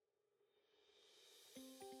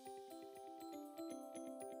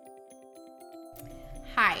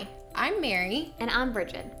Hi, I'm Mary. And I'm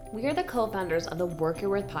Bridget. We are the co-founders of the Work Your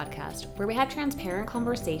Worth podcast, where we have transparent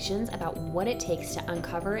conversations about what it takes to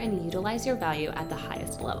uncover and utilize your value at the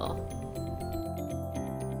highest level.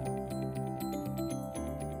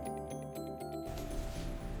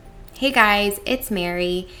 Hey guys, it's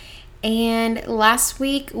Mary. And last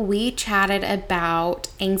week we chatted about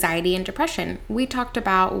anxiety and depression. We talked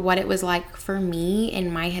about what it was like for me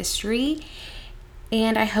in my history.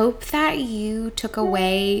 And I hope that you took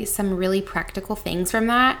away some really practical things from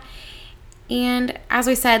that. And as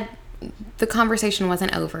we said, the conversation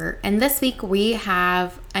wasn't over. And this week we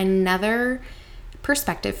have another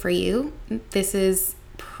perspective for you. This is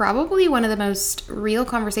probably one of the most real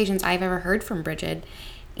conversations I've ever heard from Bridget.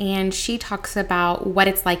 And she talks about what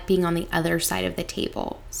it's like being on the other side of the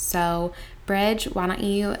table. So, Bridge, why don't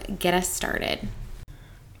you get us started?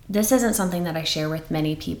 This isn't something that I share with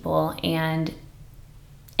many people, and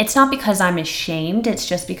it's not because I'm ashamed. It's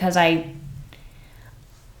just because I'm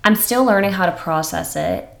still learning how to process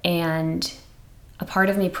it, and a part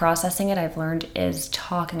of me processing it, I've learned, is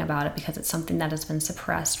talking about it, because it's something that has been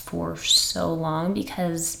suppressed for so long.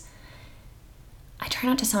 Because I try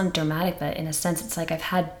not to sound dramatic, but in a sense, it's like I've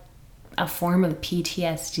had a form of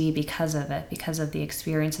PTSD because of it, because of the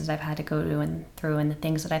experiences I've had to go through and the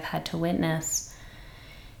things that I've had to witness.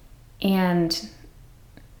 And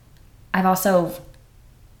I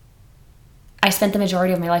spent the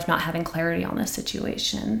majority of my life not having clarity on this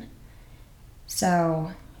situation.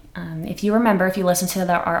 So if you listened to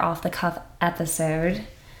our Off the Cuff episode,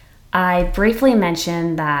 I briefly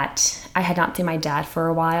mentioned that I had not seen my dad for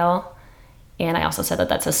a while. And I also said that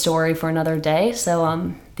that's a story for another day.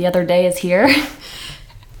 So the other day is here. Here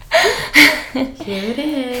it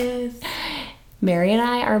is. Mary and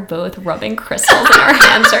I are both rubbing crystals in our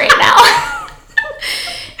hands right now.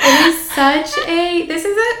 It is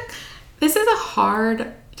this is a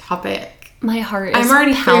hard topic. My heart is I'm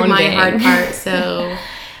already pounding. through my hard part, so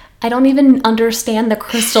I don't even understand the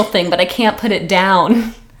crystal thing, but I can't put it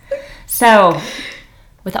down. So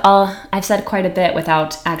I've said quite a bit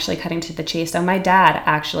without actually cutting to the chase. So my dad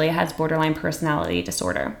actually has borderline personality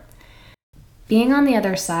disorder. Being on the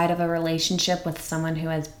other side of a relationship with someone who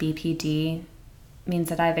has BPD means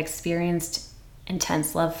that I've experienced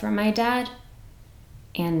intense love from my dad,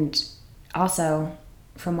 and also,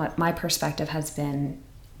 from what my perspective has been,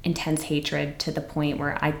 intense hatred, to the point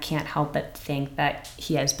where I can't help but think that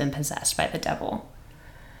he has been possessed by the devil.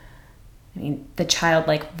 I mean, the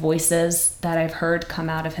childlike voices that I've heard come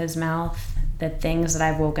out of his mouth, the things that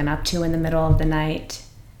I've woken up to in the middle of the night,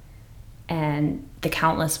 and the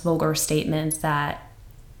countless vulgar statements that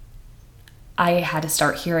I had to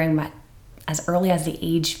start hearing as early as the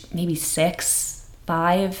age maybe 6,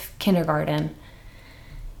 5, kindergarten.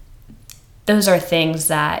 Those are things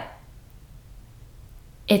that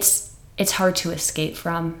it's hard to escape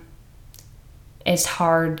from. It's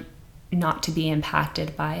hard not to be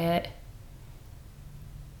impacted by it.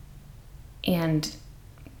 And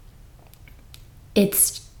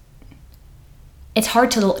it's hard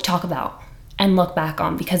to talk about and look back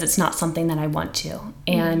on, because it's not something that I want to.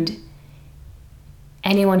 And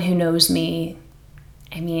anyone who knows me,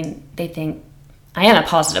 I mean, they think I am a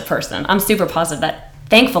positive person. I'm super positive. That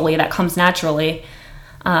thankfully that comes naturally.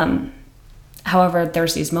 However,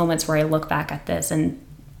 there's these moments where I look back at this and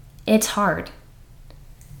it's hard.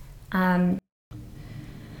 So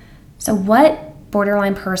what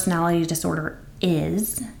borderline personality disorder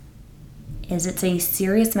is it's a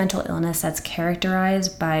serious mental illness that's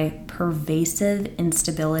characterized by pervasive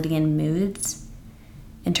instability in moods,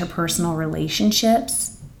 interpersonal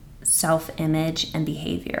relationships, self-image, and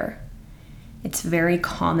behavior. It's very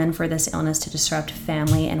common for this illness to disrupt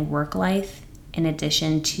family and work life, in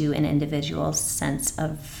addition to an individual's sense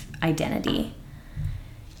of identity.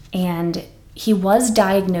 And he was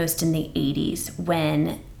diagnosed in the 80s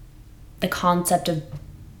when the concept of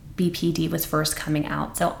BPD was first coming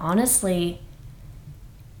out. So honestly,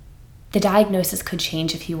 the diagnosis could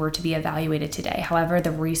change if he were to be evaluated today. However,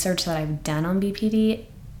 the research that I've done on BPD,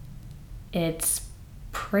 it's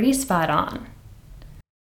pretty spot on.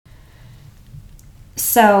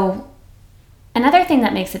 So another thing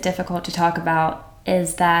that makes it difficult to talk about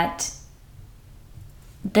is that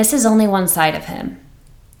this is only one side of him.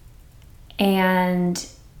 And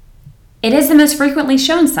it is the most frequently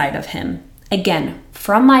shown side of him. Again,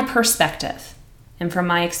 from my perspective and from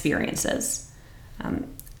my experiences.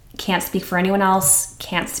 Can't speak for anyone else,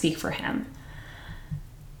 can't speak for him.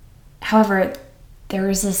 However, there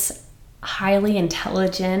is this highly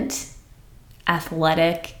intelligent,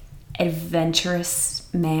 athletic, adventurous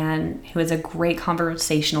man who is a great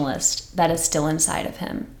conversationalist that is still inside of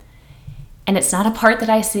him. And it's not a part that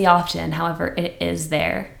I see often, however, it is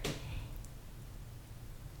there.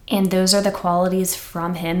 And those are the qualities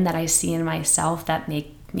from him that I see in myself that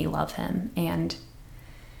make me love him. And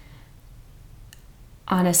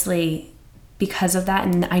honestly, because of that,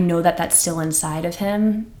 and I know that that's still inside of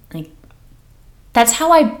him, like, that's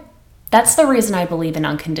the reason I believe in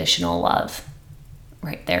unconditional love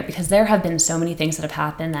right there, because there have been so many things that have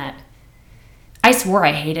happened that I swore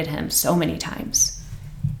I hated him so many times.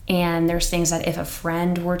 And there's things that if a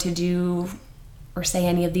friend were to do or say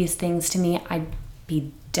any of these things to me, I'd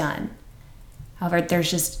be done. However,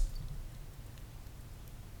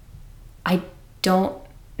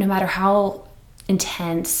 no matter how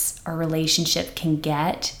intense our relationship can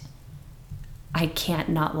get, I can't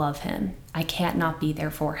not love him. I can't not be there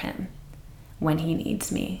for him when he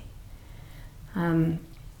needs me.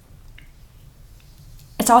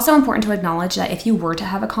 It's also important to acknowledge that if you were to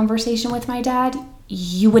have a conversation with my dad,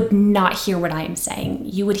 you would not hear what I am saying.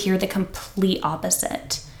 You would hear the complete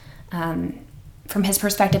opposite. From his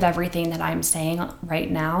perspective, everything that I'm saying right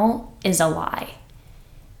now is a lie.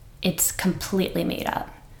 It's completely made up,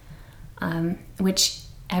 which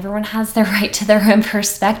everyone has the right to their own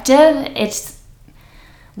perspective.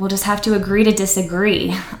 We'll just have to agree to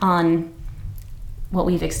disagree on what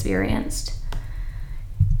we've experienced.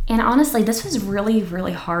 And honestly, this was really,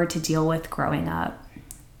 really hard to deal with growing up.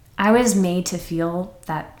 I was made to feel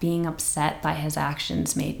that being upset by his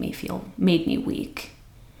actions made me weak.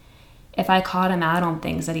 If I caught him out on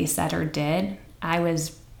things that he said or did, I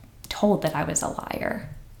was told that I was a liar.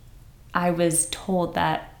 I was told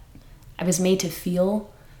that I was made to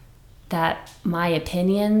feel that my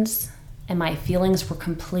opinions and my feelings were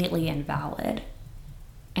completely invalid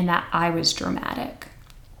and that I was dramatic.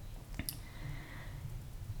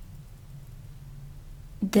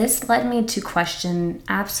 This led me to question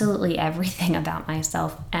absolutely everything about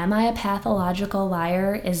myself. Am I a pathological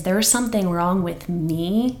liar? Is there something wrong with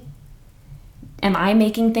me? Am I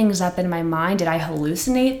making things up in my mind? Did I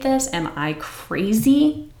hallucinate this? Am I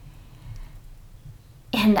crazy?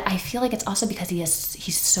 And I feel like it's also because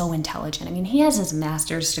he's so intelligent. I mean, he has his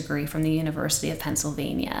master's degree from the University of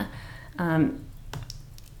Pennsylvania.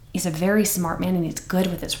 He's a very smart man and he's good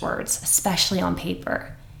with his words, especially on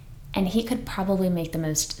paper. And he could probably make the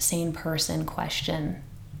most sane person question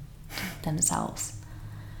themselves.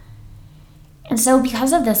 And so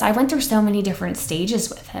because of this, I went through so many different stages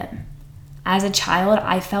with him. As a child,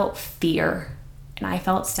 I felt fear and I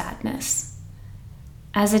felt sadness.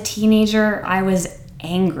 As a teenager, I was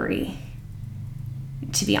angry.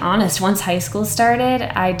 To be honest, once high school started,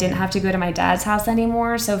 I didn't have to go to my dad's house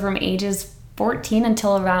anymore. So from ages 14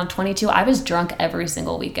 until around 22, I was drunk every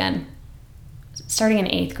single weekend, starting in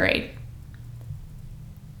 8th grade,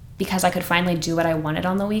 because I could finally do what I wanted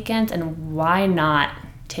on the weekends. And why not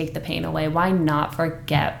take the pain away? Why not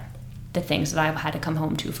forget the things that I've had to come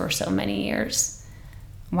home to for so many years?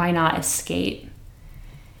 Why not escape?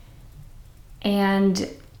 And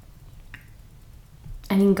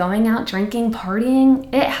I mean, going out, drinking,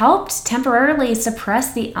 partying, it helped temporarily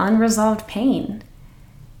suppress the unresolved pain.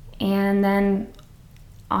 And then,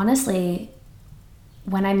 honestly,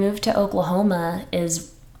 when I moved to Oklahoma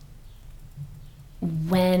is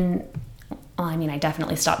when, I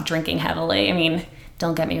definitely stopped drinking heavily. I mean,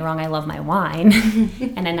 don't get me wrong, I love my wine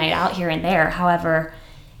and a night out here and there. However,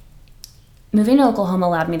 moving to Oklahoma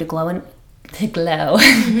allowed me to grow and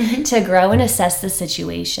assess the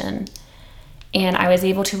situation. And I was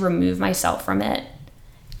able to remove myself from it.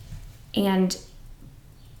 And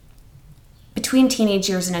between teenage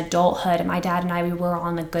years and adulthood, my dad and we were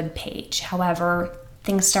on a good page. However,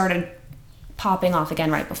 things started popping off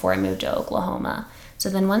again right before I moved to Oklahoma. So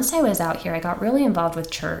then once I was out here, I got really involved with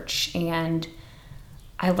church and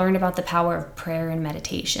I learned about the power of prayer and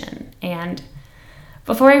meditation. And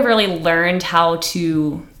before I really learned how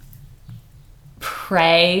to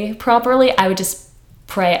pray properly, I would just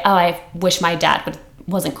pray, oh, I wish my dad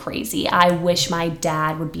wasn't crazy. I wish my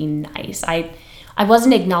dad would be nice. I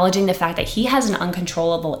wasn't acknowledging the fact that he has an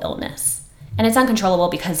uncontrollable illness. And it's uncontrollable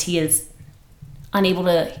because he is unable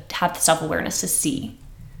to have the self-awareness to see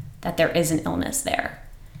that there is an illness there.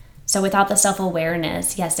 So without the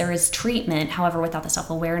self-awareness, yes, there is treatment. However, without the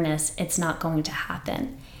self-awareness, it's not going to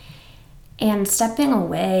happen. And stepping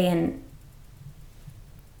away, and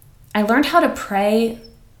I learned how to pray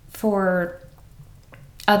for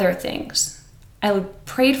other things. I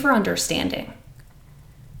prayed for understanding.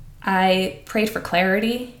 I prayed for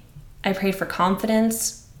clarity. I prayed for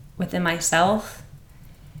confidence within myself.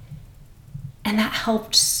 And that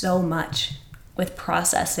helped so much with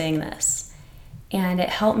processing this. And it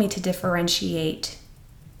helped me to differentiate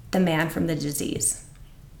the man from the disease.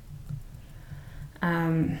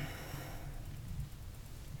 And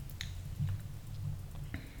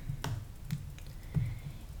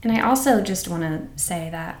I also just want to say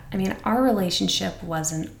that, I mean, our relationship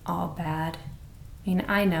wasn't all bad. I mean,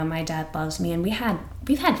 I know my dad loves me, and we've had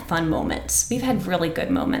fun moments. We've had really good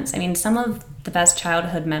moments. I mean, some of the best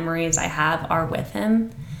childhood memories I have are with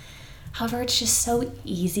him. However, it's just so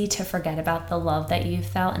easy to forget about the love that you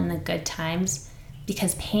felt in the good times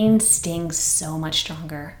because pain stings so much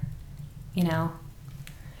stronger, you know?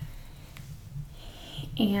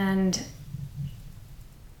 And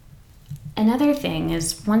another thing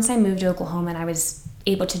is, once I moved to Oklahoma and I was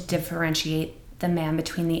able to differentiate the man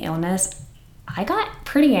between the illness, I got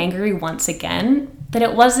pretty angry once again, but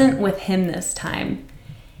it wasn't with him this time.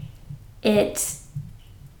 My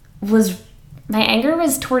anger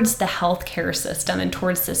was towards the healthcare system and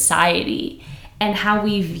towards society and how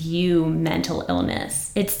we view mental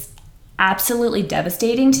illness. It's absolutely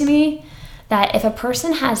devastating to me that if a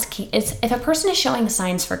person is showing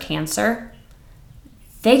signs for cancer,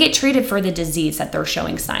 they get treated for the disease that they're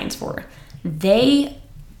showing signs for.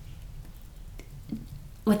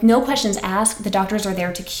 With no questions asked, the doctors are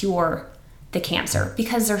there to cure the cancer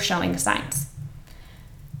because they're showing signs.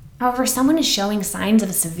 However, someone is showing signs of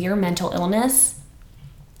a severe mental illness,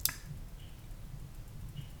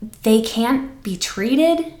 they can't be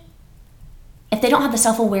treated if they don't have the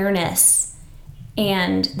self-awareness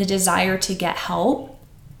and the desire to get help.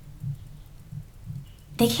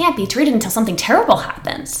 They can't be treated until something terrible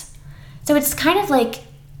happens. So it's kind of like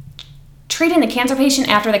treating the cancer patient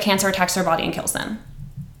after the cancer attacks their body and kills them,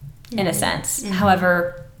 in a sense. Mm-hmm.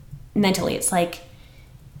 However, mentally, it's like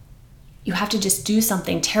you have to just do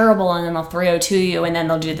something terrible and then they'll 302 you and then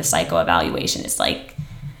they'll do the psychoevaluation. It's like,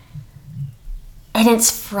 and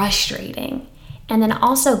it's frustrating. And then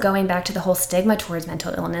also going back to the whole stigma towards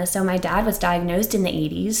mental illness. So my dad was diagnosed in the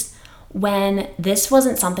 80s when this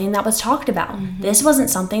wasn't something that was talked about. Mm-hmm. This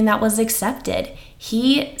wasn't something that was accepted.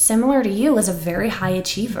 He, similar to you, was a very high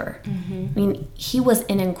achiever. Mm-hmm. I mean, he was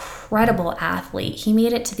an incredible athlete. He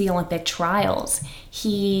made it to the Olympic trials.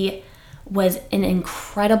 He was an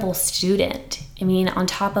incredible student. I mean, on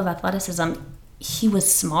top of athleticism, he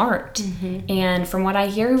was smart. Mm-hmm. And from what I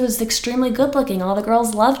hear, he was extremely good looking. All the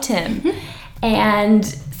girls loved him. And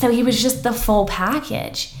so he was just the full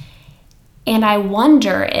package. And I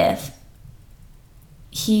wonder if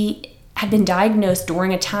he had been diagnosed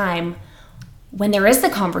during a time when there is the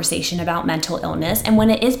conversation about mental illness and when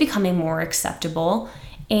it is becoming more acceptable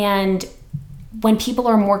and when people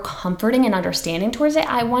are more comforting and understanding towards it.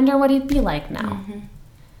 I wonder what he'd be like now. Mm-hmm.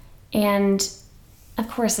 And of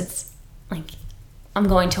course, it's like, I'm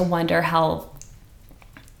going to wonder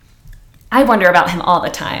I wonder about him all the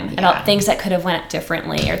time, about things that could have went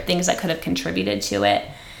differently or things that could have contributed to it.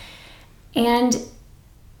 And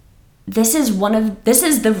this is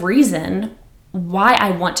the reason why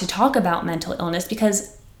I want to talk about mental illness,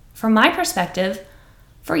 because from my perspective,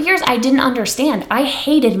 for years I didn't understand. I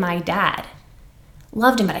hated my dad.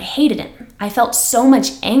 Loved him, but I hated him. I felt so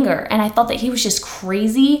much anger, and I felt that he was just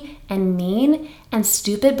crazy and mean and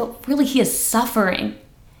stupid, but really he is suffering.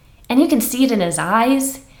 And you can see it in his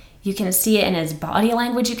eyes. You can see it in his body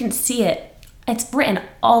language. You can see it. It's written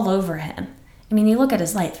all over him. I mean, you look at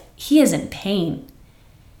his life. He is in pain.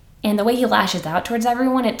 And the way he lashes out towards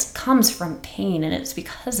everyone, it comes from pain, and it's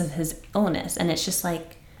because of his illness. And it's just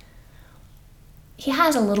like, he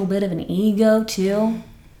has a little bit of an ego too.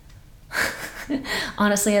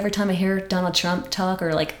 Honestly, every time I hear Donald Trump talk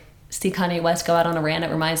or like see Kanye West go out on a rant,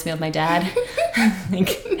 it reminds me of my dad.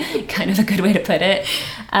 Like, kind of a good way to put it.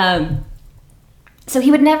 So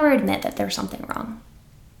he would never admit that there's something wrong.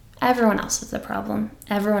 Everyone else is the problem.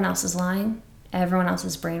 Everyone else is lying. Everyone else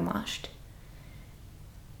is brainwashed.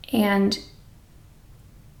 And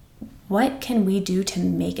what can we do to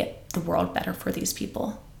make the world better for these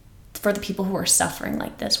people? For the people who are suffering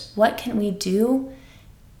like this? What can we do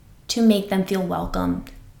to make them feel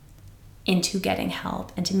welcomed into getting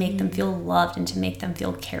help and to make them feel loved and to make them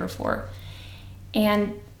feel cared for?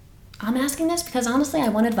 And I'm asking this because honestly, I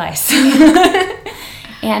want advice.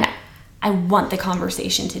 And I want the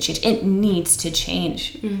conversation to change. It needs to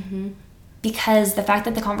change. Mm-hmm. Because the fact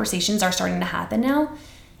that the conversations are starting to happen now,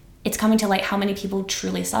 it's coming to light how many people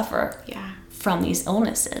truly suffer from these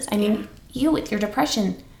illnesses. I mean, you with your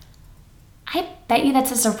depression, I bet you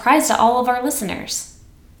that's a surprise to all of our listeners.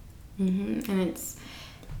 Mm-hmm. And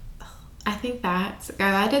I think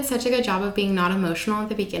I did such a good job of being not emotional at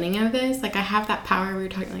the beginning of this. Like, I have that power we were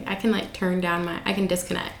talking, like, I can like turn down I can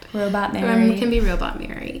disconnect. Robot Mary. Can be Robot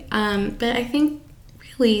Mary. But I think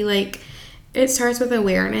really, like, it starts with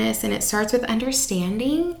awareness and it starts with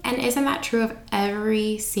understanding. And isn't that true of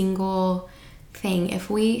every single thing. If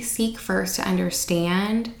we seek first to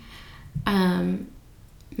understand,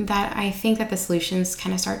 that I think that the solutions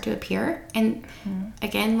kind of start to appear. And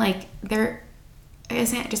again, like, there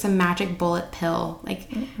isn't just a magic bullet pill. Like,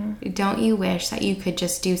 don't you wish that you could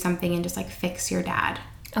just do something and just like fix your dad?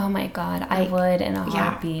 Oh my God, I would in a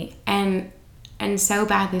heartbeat. And so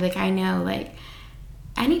badly, like, I know, like,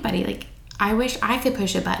 anybody, like, I wish I could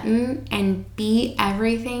push a button and be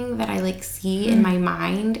everything that I like see in my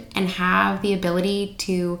mind and have the ability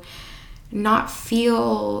to not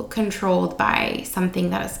feel controlled by something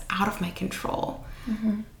that is out of my control.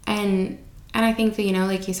 And I think that, you know,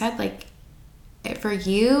 like you said, like, for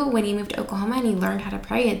you, when you moved to Oklahoma and you learned how to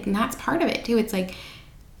pray, and that's part of it too. It's like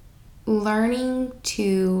learning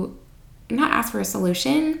to not ask for a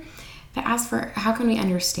solution, but ask for, how can we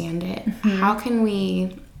understand it? How can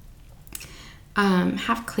we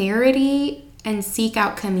have clarity and seek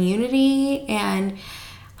out community? And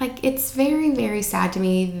like, it's very, very sad to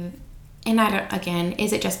me. And I don't, again,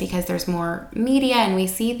 is it just because there's more media and we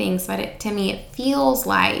see things? But to me, it feels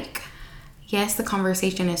like, yes, the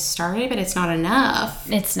conversation has started, but it's not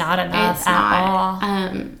enough. It's not enough at all.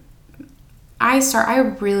 I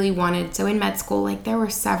really wanted, so in med school, like, there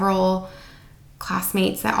were several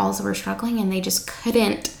classmates that also were struggling, and they just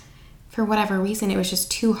couldn't, for whatever reason. It was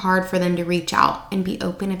just too hard for them to reach out and be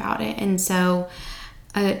open about it. And so,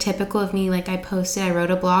 typical of me, like, I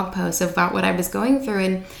wrote a blog post about what I was going through,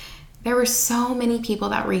 and there were so many people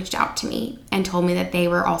that reached out to me and told me that they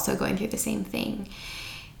were also going through the same thing.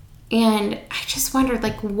 And I just wondered,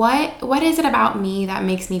 like, what is it about me that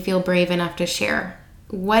makes me feel brave enough to share?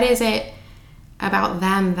 What is it about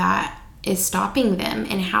them that is stopping them?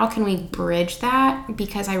 And how can we bridge that?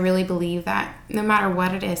 Because I really believe that no matter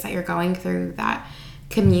what it is that you're going through, that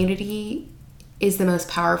community is the most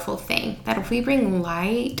powerful thing. That if we bring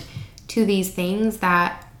light to these things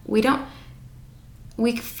that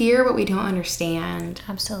we fear what we don't understand.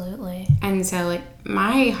 Absolutely. And so, like,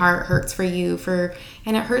 my heart hurts for you,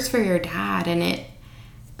 and it hurts for your dad, and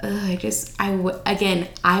I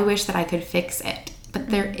wish that I could fix it, but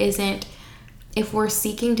there isn't. If we're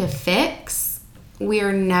seeking to fix, we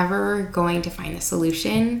are never going to find the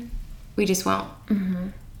solution. We just won't.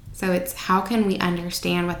 So it's, how can we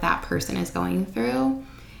understand what that person is going through?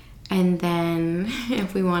 And then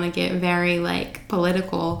if we want to get very, like,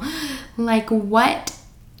 political, like, what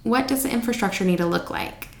does the infrastructure need to look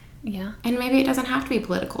like? Yeah. And maybe it doesn't have to be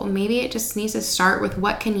political. Maybe it just needs to start with,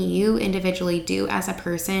 what can you individually do as a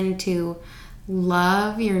person to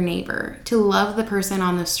love your neighbor, to love the person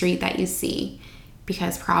on the street that you see,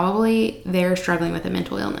 because probably they're struggling with a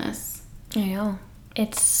mental illness. Yeah.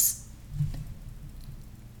 It's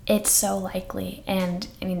so likely. And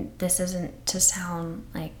I mean, this isn't to sound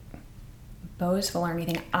like boastful or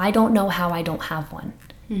anything. I don't know how I don't have one.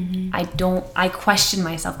 I question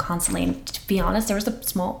myself constantly. And to be honest, there's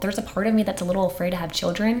a part of me that's a little afraid to have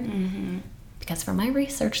children, because from my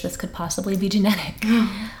research, this could possibly be genetic.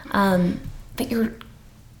 But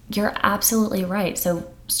you're absolutely right. So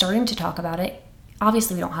starting to talk about it,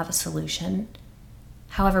 obviously we don't have a solution.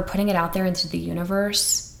 However, putting it out there into the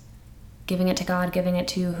universe, giving it to God, giving it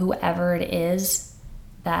to whoever it is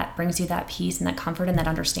that brings you that peace and that comfort and that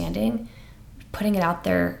understanding, putting it out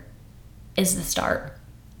there is the start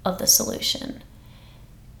of the solution.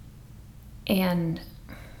 And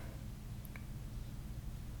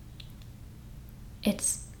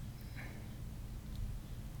it's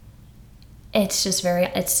just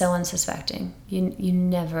it's so unsuspecting. You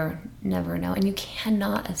never know. And you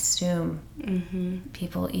cannot assume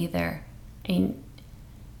people either. I mean,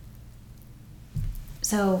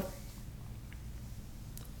 so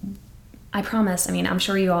I promise, I mean, I'm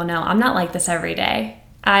sure you all know, I'm not like this every day.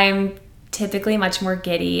 I'm typically much more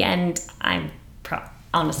giddy, and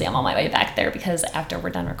honestly, I'm on my way back there, because after we're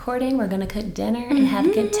done recording, we're going to cook dinner and have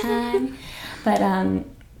a good time. But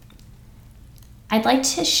I'd like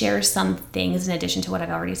to share some things in addition to what I've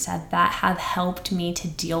already said that have helped me to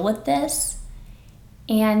deal with this.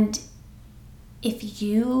 And if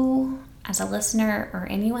you, as a listener, or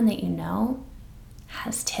anyone that you know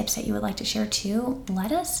has tips that you would like to share too,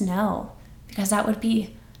 let us know, because that would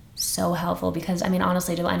be so helpful. Because, I mean,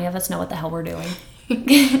 honestly, do any of us know what the hell we're doing?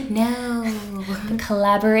 No.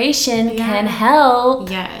 Collaboration can help.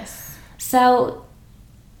 Yes. So,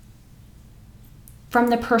 from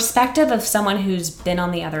the perspective of someone who's been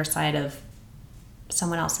on the other side of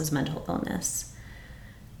someone else's mental illness,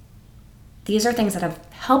 these are things that have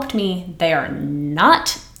helped me. They are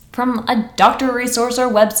not from a doctor resource or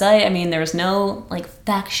website. I mean, there's no like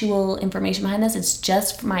factual information behind this. It's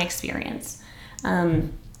just from my experience.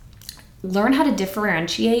 Learn how to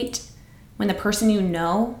differentiate when the person you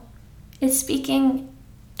know is speaking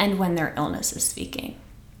and when their illness is speaking.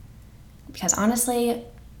 Because honestly,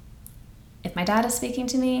 if my dad is speaking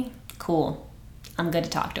to me, cool, I'm good to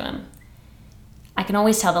talk to him. I can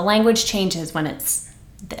always tell the language changes when it's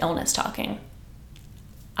the illness talking.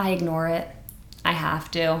 I ignore it. I have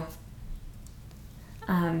to.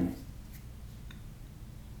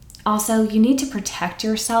 Also, you need to protect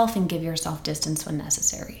yourself and give yourself distance when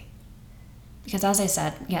necessary. Because as I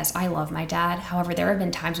said, yes, I love my dad. However, there have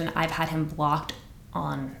been times when I've had him blocked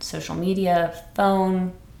on social media,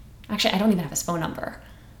 phone. Actually, I don't even have his phone number.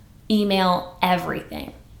 Email,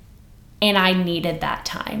 everything. And I needed that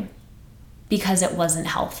time because it wasn't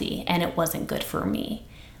healthy and it wasn't good for me.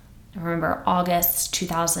 I remember August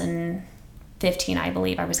 2015, I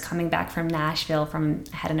believe, I was coming back from Nashville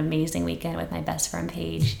I had an amazing weekend with my best friend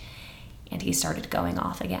Paige, and he started going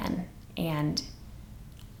off again. And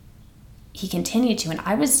he continued to, and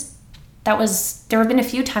there have been a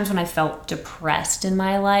few times when I felt depressed in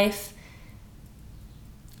my life.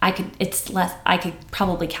 I could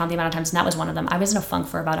probably count the amount of times, and that was one of them. I was in a funk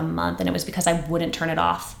for about a month, and it was because I wouldn't turn it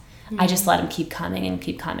off. I just let him keep coming and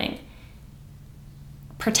keep coming.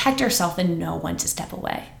 Protect yourself and know when to step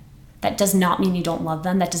away. That does not mean you don't love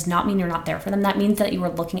them. That does not mean you're not there for them. That means that you are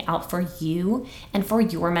looking out for you and for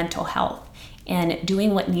your mental health and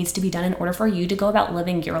doing what needs to be done in order for you to go about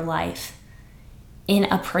living your life in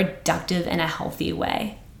a productive and a healthy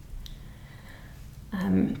way.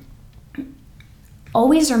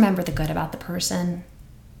 Always remember the good about the person.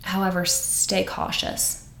 However, stay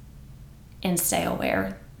cautious and stay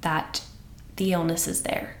aware that the illness is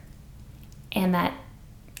there. And that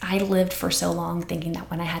I lived for so long thinking that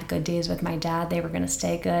when I had good days with my dad, they were going to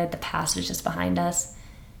stay good. The past was just behind us.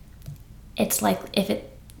 It's like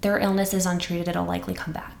their illness is untreated, it'll likely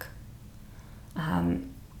come back.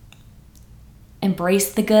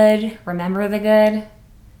 Embrace the good. Remember the good.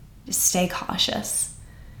 Just stay cautious.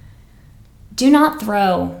 Do not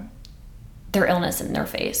throw their illness in their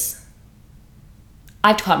face.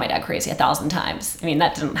 I've called my dad crazy 1,000 times. I mean,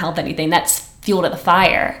 that didn't help anything. That's fuel to the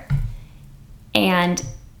fire. And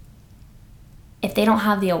if they don't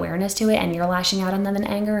have the awareness to it and you're lashing out on them in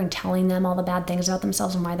anger and telling them all the bad things about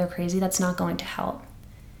themselves and why they're crazy, that's not going to help.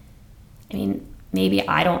 I mean, maybe,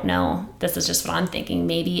 I don't know, this is just what I'm thinking.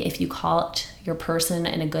 Maybe if you caught your person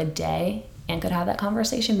in a good day and could have that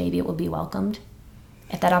conversation, maybe it would be welcomed.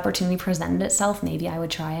 If that opportunity presented itself, maybe I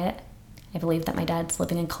would try it. I believe that my dad's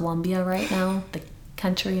living in Colombia right now, the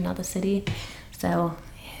country, not the city. So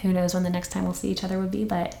who knows when the next time we'll see each other would be,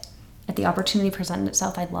 but if the opportunity presented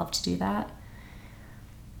itself, I'd love to do that.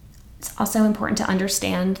 It's also important to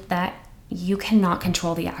understand that you cannot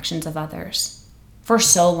control the actions of others. For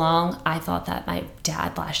so long, I thought that my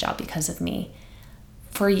dad lashed out because of me.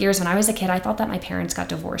 For years, when I was a kid, I thought that my parents got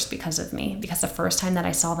divorced because of me. Because the first time that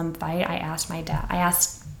I saw them fight, I asked my dad,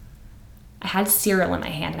 I had cereal in my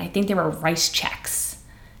hand, and I think they were Rice Chex,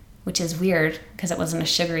 which is weird because it wasn't a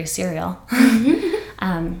sugary cereal.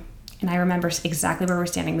 And I remember exactly where we were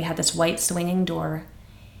standing. We had this white swinging door,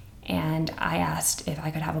 and I asked if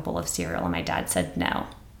I could have a bowl of cereal, and my dad said no.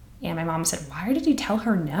 And my mom said, why did you tell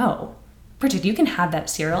her no? Bridget, you can have that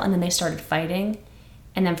cereal. And then they started fighting.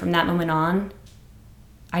 And then from that moment on,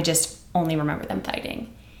 I just only remember them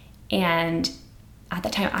fighting. And at the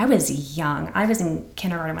time, I was young. I was in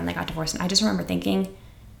kindergarten when they got divorced. And I just remember thinking,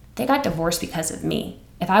 they got divorced because of me.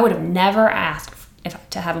 If I would have never asked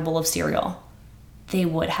to have a bowl of cereal, they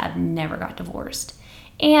would have never got divorced.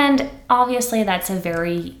 And obviously, that's a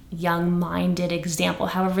very young-minded example.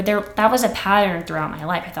 However, that was a pattern throughout my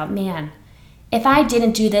life. I thought, man, if I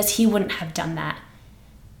didn't do this, he wouldn't have done that.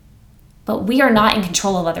 But we are not in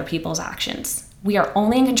control of other people's actions. We are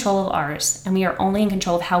only in control of ours, and we are only in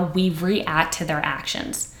control of how we react to their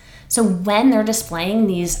actions. So when they're displaying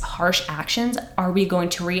these harsh actions, are we going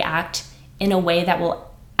to react in a way that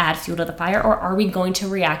will add fuel to the fire, or are we going to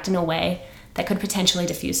react in a way that could potentially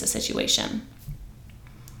diffuse the situation?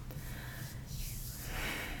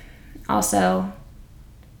 Also,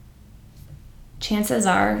 chances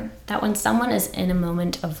are that when someone is in a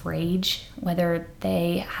moment of rage, whether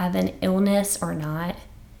they have an illness or not,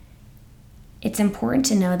 it's important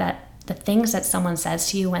to know that the things that someone says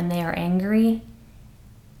to you when they are angry,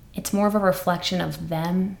 it's more of a reflection of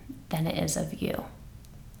them than it is of you.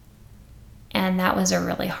 And that was a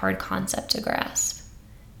really hard concept to grasp,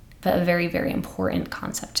 but a very, very important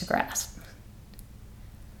concept to grasp.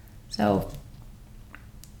 So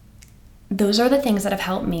those are the things that have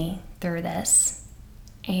helped me through this.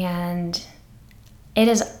 And it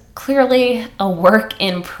is clearly a work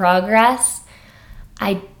in progress.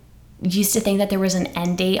 I used to think that there was an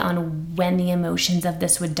end date on when the emotions of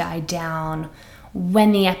this would die down,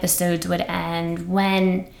 when the episodes would end,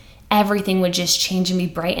 when everything would just change and be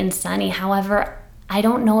bright and sunny. However, I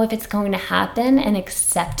don't know if it's going to happen, and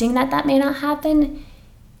accepting that that may not happen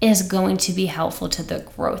is going to be helpful to the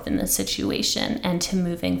growth in the situation and to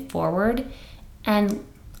moving forward and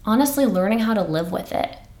honestly learning how to live with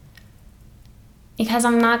it. Because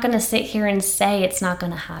I'm not going to sit here and say it's not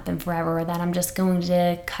going to happen forever, or that I'm just going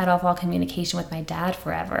to cut off all communication with my dad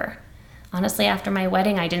forever. Honestly, after my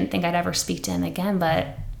wedding, I didn't think I'd ever speak to him again,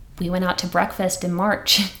 but we went out to breakfast in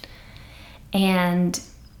March. And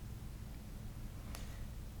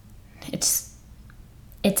it's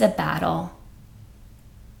a battle.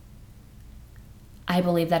 I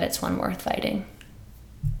believe that it's one worth fighting.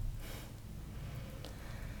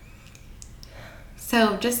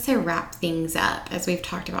 So just to wrap things up, as we've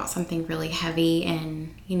talked about something really heavy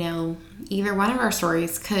and, either one of our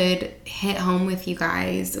stories could hit home with you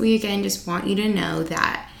guys, we again just want you to know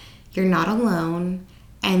that you're not alone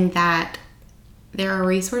and that there are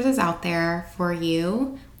resources out there for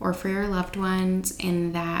you or for your loved ones,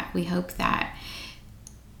 and that we hope that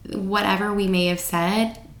whatever we may have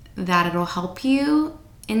said, that it'll help you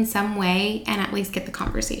in some way and at least get the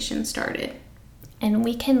conversation started. And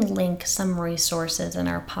we can link some resources in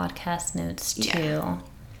our podcast notes too. Yeah,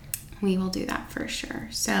 we will do that for sure.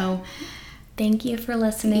 So thank you for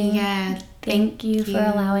listening. Yeah, thank you for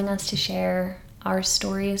allowing us to share our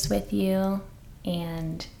stories with you,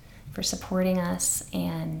 and for supporting us,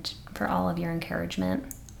 and for all of your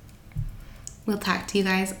encouragement. We'll talk to you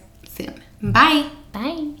guys soon. Bye.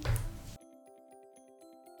 Bye.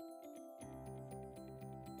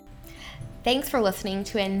 Thanks for listening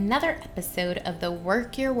to another episode of the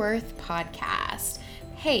Work Your Worth podcast.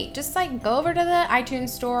 Hey, just go over to the iTunes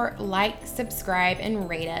store, subscribe, and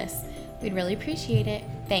rate us. We'd really appreciate it.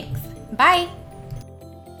 Thanks. Bye.